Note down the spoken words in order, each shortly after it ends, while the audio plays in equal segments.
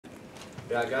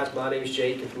Right guys, my name's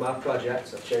Jake and for my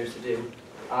project I've chose to do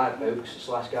eye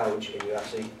pokes/gouge in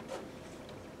UFC.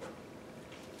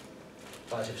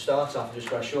 Right, so to start off, I've just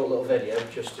got a short little video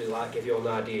just to give you an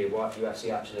idea of what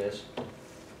UFC actually is.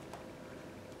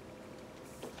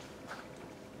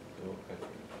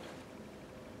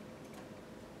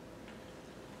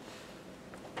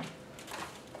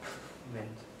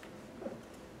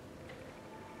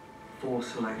 Four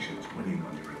selections winning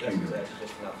on your accumulator.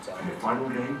 And And the final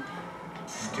game,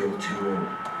 still 2-all.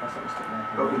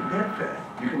 But with Betfair,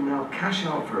 you can now cash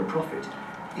out for a profit,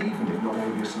 even if not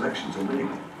all of your selections are winning.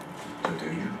 So do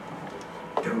you?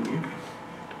 Don't you?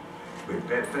 With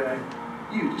Betfair,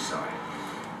 you decide.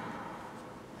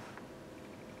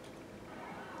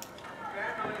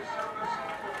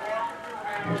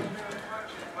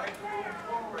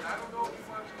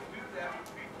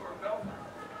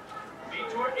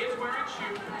 Is wearing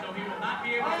shoes, so he will not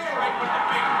be able to strike with the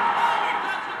feet. Oh, he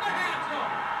does with the hands,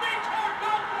 though. Vitor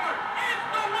Belfort is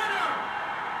the winner.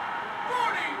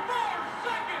 44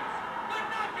 seconds. The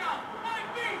knockout by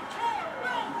Vitor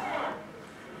Belfort.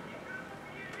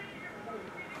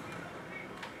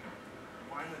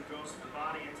 Finally goes to the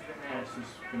body into the head.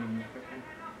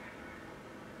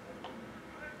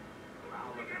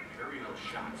 Wow, look at Imperial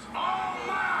shots. Oh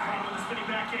my! With the spinning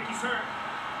back kick, he's hurt.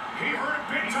 He hurt it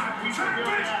big time. It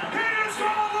is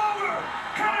all over.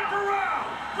 Conor Barão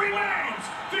remains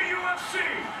the UFC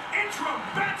interim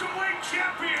bantamweight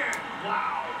champion.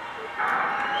 Wow.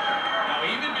 Now,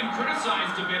 he's even been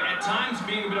criticized a bit at times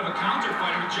being a bit of a counter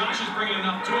fighter, but Josh is bringing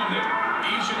enough to him that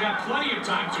he should have plenty of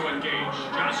time to engage.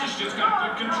 Josh has just got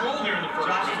good control here in the first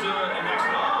round. Josh is doing an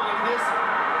excellent. Oh, look at this.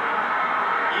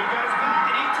 He got his back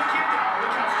and he took him down.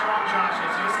 Look how strong Josh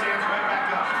is. He just stands right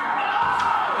back up.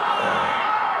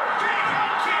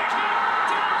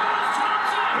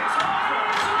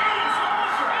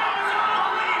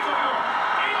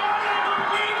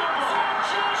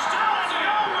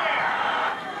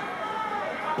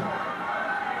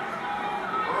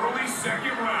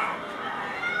 Second round.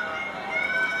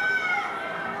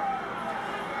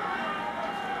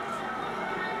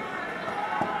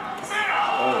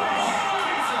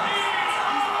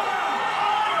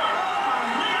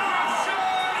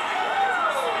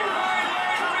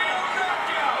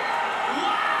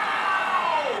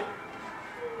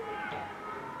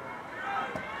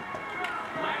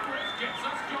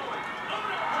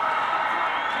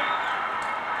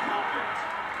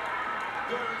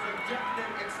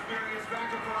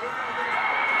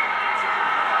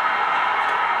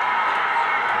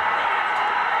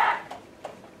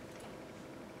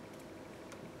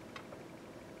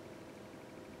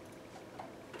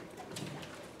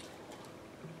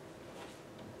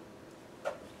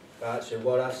 Right, so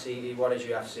what is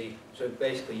UFC? So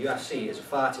basically UFC is a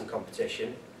fighting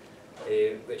competition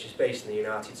which is based in the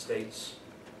United States.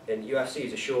 And UFC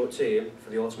is a short term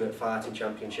for the Ultimate Fighting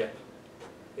Championship.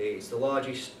 It's the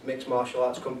largest mixed martial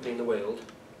arts company in the world,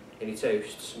 and it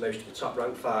hosts most of the top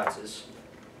ranked fighters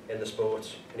in the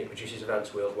sport, and it produces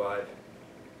events worldwide.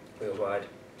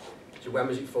 So when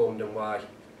was it formed and why?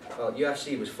 Well,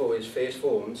 UFC was first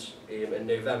formed in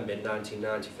November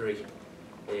 1993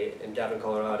 in Devon,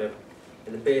 Colorado.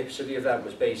 And the purpose of the event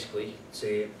was basically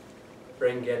to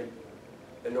bring in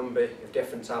a number of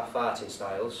different type of fighting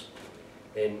styles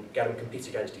and get them compete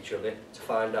against each other to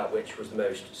find out which was the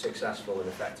most successful and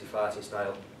effective fighting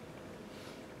style.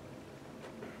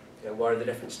 And what are the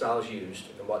different styles used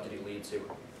and what did it lead to?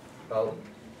 Well,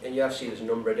 in UFC there's a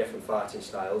number of different fighting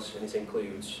styles, and it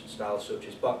includes styles such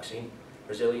as boxing,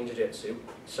 Brazilian Jiu-Jitsu,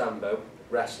 Sambo,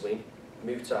 wrestling,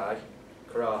 Muay Thai,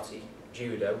 karate,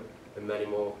 judo and many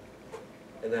more.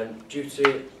 And then due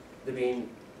to there being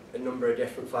a number of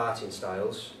different fighting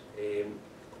styles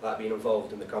that being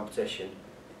involved in the competition,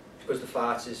 because the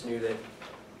fighters knew that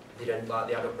they didn't like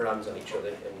the upper hands on each other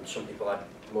and some people had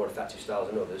more effective styles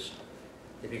than others,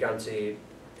 they began to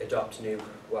adopt new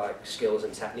skills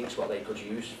and techniques what they could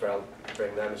use for help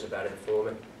bring them as a better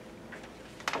performer.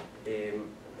 And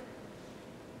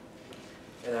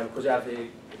then because a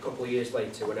couple of years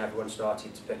later, when everyone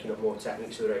started picking up more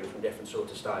techniques of their own from different sort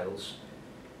of styles,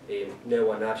 no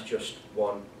one had just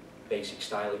one basic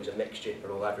style, it was a mixture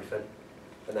of all everything.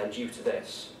 And then due to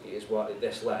this,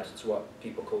 this led to what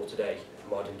people call today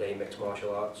modern day mixed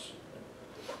martial arts.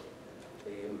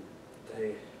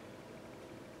 The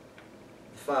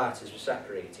fighters were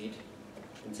separated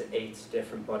into 8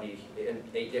 different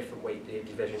weight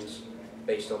divisions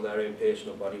based on their own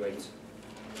personal body weight.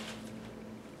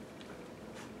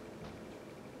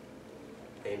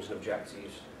 Aims and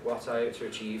objectives. What I hope to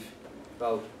achieve?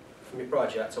 Well, from your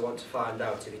project I want to find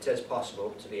out if it is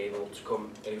possible to be able to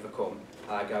overcome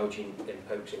eye gouging in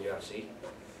pokes in UFC.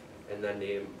 And then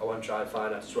I want to try and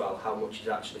find out as well how much has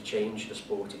actually changed the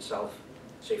sport itself.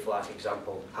 So for like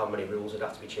example, how many rules would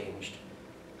have to be changed,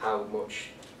 how much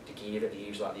the gear that they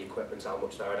use, like the equipment, how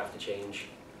much that would have to change.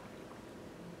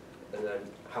 And then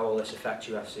how will this affect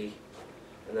UFC?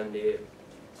 And then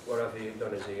what I've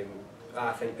done is,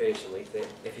 I think personally, that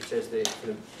if it says the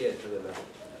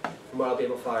from what I'll be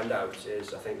able to find out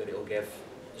is I think that it'll give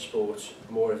the sport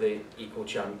more of an equal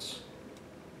chance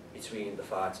between the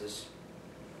fighters.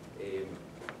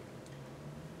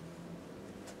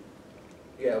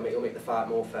 Yeah, it'll make the fight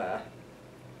more fair.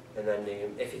 And then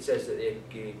if it says that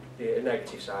the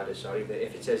negative side is, sorry, that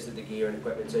if it says that the gear and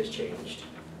equipment has changed,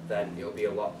 then it'll be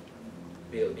a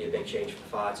big change for the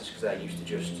fighters because they're used to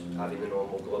just having the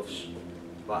normal gloves.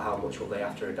 But how much will they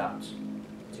have to adapt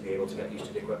to be able to get used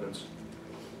to the equipment?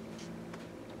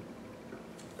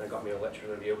 And I got me a lecture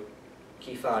review.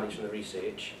 Key findings from the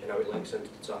research and how it links into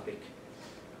the topic.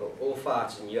 Well, all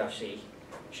fighters in UFC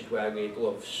should wear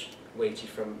gloves weighted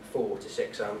from 4 to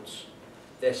 6 ounce.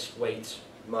 This weight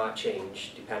might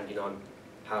change depending on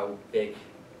how big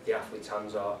the athlete's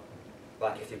hands are.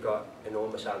 Like if they've got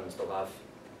enormous hands, they'll have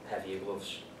heavier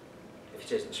gloves. If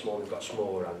it is that small, they've got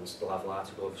smaller hands, they'll have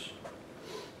lighter gloves.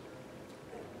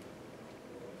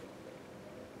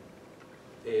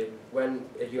 When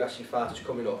a UFC fighter's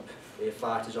coming up, the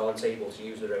fighters aren't able to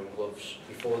use their own gloves.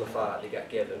 Before the fight, they get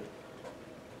given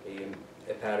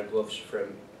a pair of gloves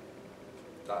from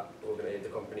the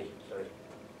company. Sorry.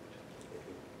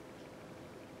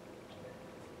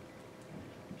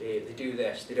 They do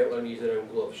this. They don't let them use their own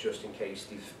gloves just in case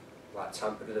they've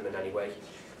tampered with them in any way.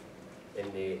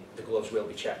 And the gloves will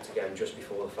be checked again just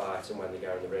before the fight and when they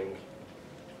go in the ring.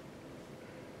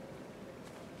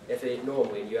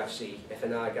 Normally in UFC, if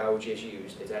an eye gouge is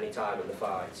used at any time in the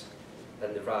fight,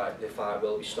 then the fight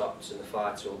will be stopped and the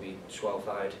fight will be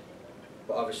disqualified.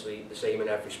 But obviously, the same in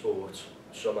every sport,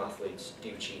 some athletes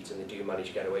do cheat and they do manage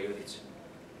to get away with it.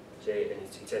 So, and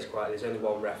it is quite, there's only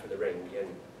one ref in the ring and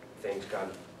things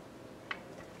can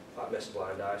miss a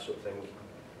blind eye sort of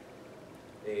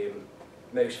thing.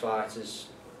 Most fighters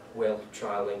will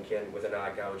try and link in with an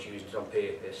eye gouge used on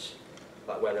purpose,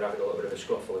 like when they're having a little bit of a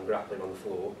scuffle and grappling on the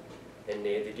floor, and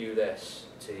they do this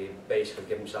to basically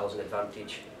give themselves an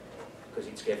advantage because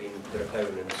it's giving their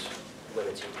opponents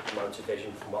limited amount of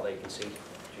vision from what they can see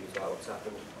due to what's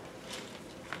happened.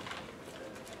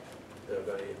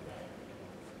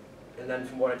 And then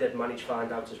from what I did manage to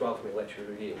find out as well from my lecture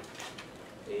review,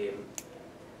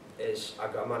 is I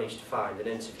managed to find an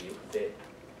interview that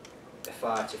a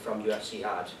fighter from UFC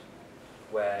had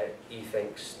where he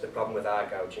thinks the problem with eye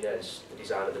gouging is the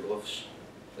design of the gloves.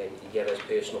 Then he gave his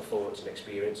personal thoughts and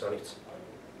experience on it.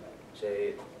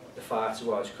 So the fighter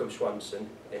was Cub Swanson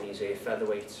and he's a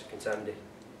featherweight contender.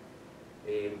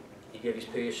 He gave his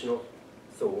personal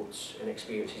thoughts and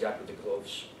experience he's had with the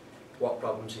gloves, what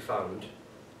problems he found,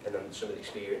 and then some of the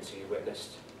experience he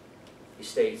witnessed. He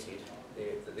stated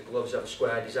that the gloves have a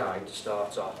square design to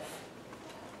start off.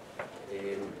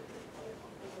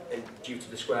 And due to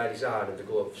the square design of the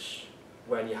gloves,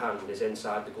 when your hand is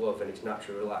inside the glove and it's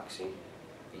naturally relaxing,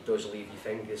 it does leave your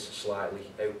fingers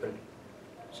slightly open.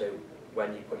 So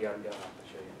when you put your hand down,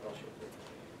 I'll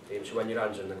show you. So when your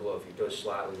hand's in the glove, it does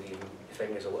slightly leave your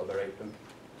fingers a little bit open.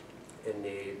 And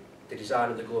the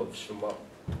design of the gloves, from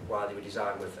why they were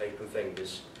designed with open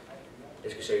fingers,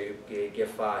 is because you give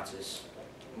fighters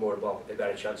a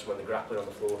better chance when they're grappling on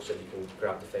the floor, so you can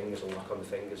grab the fingers and lock on the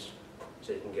fingers,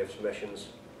 so you can give submissions.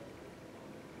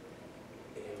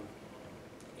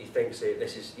 He thinks that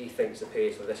this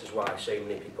is why so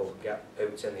many people get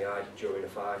poked in the eye during a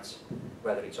fight,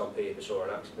 whether it's on purpose or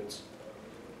an accident.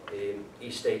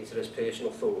 He stated his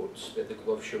personal thoughts that the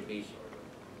glove should be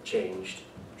changed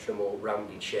to a more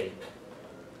rounded shape,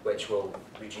 which will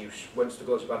reduce, once the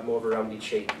gloves have had more of a rounded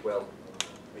shape, it will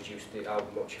reduce how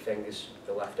much your fingers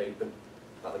are left open,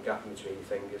 like the gap in between your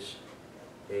fingers.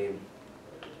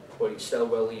 But it still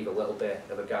will leave a little bit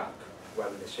of a gap when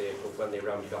the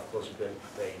rounded off gloves have been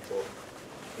made, but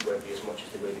it won't be as much as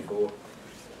they were before.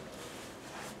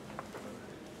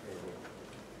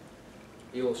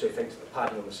 He also thinks that the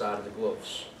padding on the side of the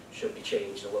gloves should be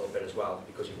changed a little bit as well,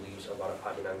 because it leaves a lot of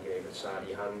padding hanging over the side of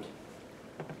your hand,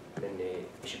 and it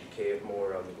should be curved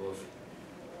more around the glove.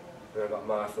 And I've got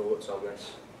my thoughts on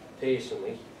this.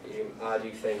 Personally, I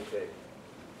do think that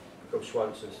Cub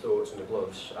Swanson's thoughts on the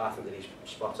gloves, I think that he's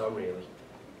spot on really.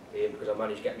 Because I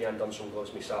managed to get my hand on some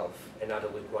gloves myself and had a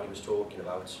look at what he was talking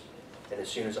about, and as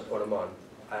soon as I put them on,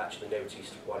 I actually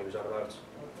noticed what he was on about.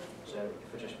 So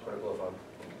if I just put a glove on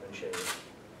and show you.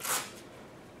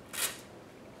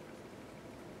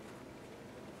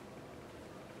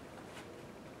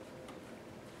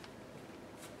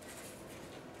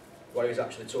 what he was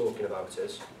actually talking about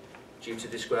is, due to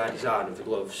the square design of the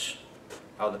gloves,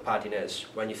 how the padding is,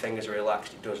 when your fingers are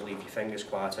relaxed, it does leave your fingers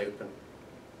quite open.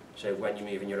 So when you're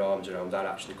moving your arms around, that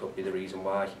actually could be the reason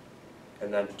why.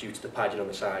 And then due to the padding on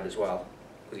the side as well,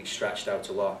 because it's stretched out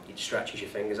a lot, it stretches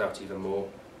your fingers out even more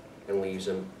and leaves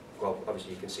them, well,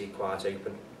 obviously you can see, quite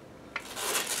open.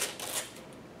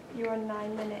 You're on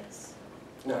 9 minutes.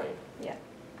 9. Yeah.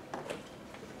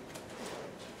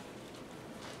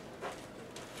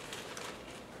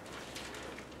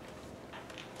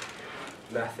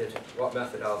 Method. What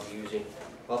method I'll be using?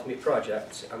 Well, for my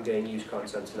project, I'm going to use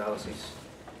content analysis.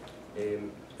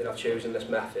 And I've chosen this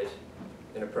method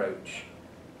and approach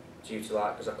due to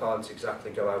that, because I can't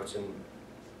exactly go out and...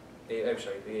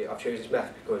 I've chosen this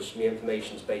method because my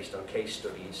information is based on case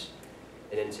studies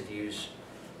and interviews,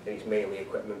 and it's mainly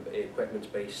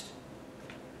equipment based.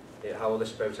 How will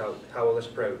this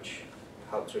approach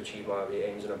help to achieve my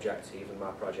aims and objectives in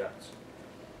my project?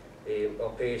 Well,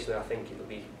 personally, I think it will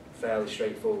be fairly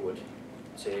straightforward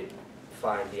to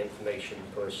find the information,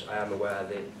 because I am aware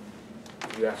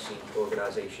that the UFC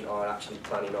organisation are actually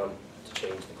planning on to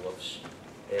change the gloves.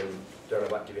 Don't know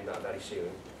about doing that very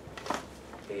soon.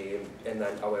 And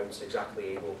then I won't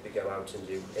exactly able to go out and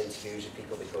do interviews with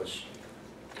people because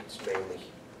it's mainly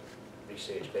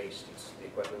research based, it's the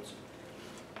equipment.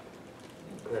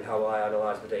 And then how will I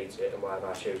analyse the data and why have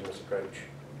I chosen this approach?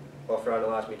 Well, for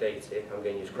analysing my data, I'm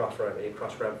going to use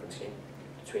cross-referencing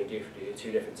between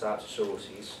two different types of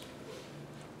sources.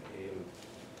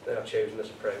 Then I've chosen this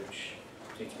approach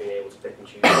due to being able to pick and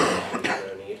choose the information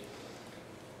that I need.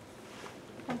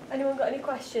 Anyone got any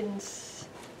questions?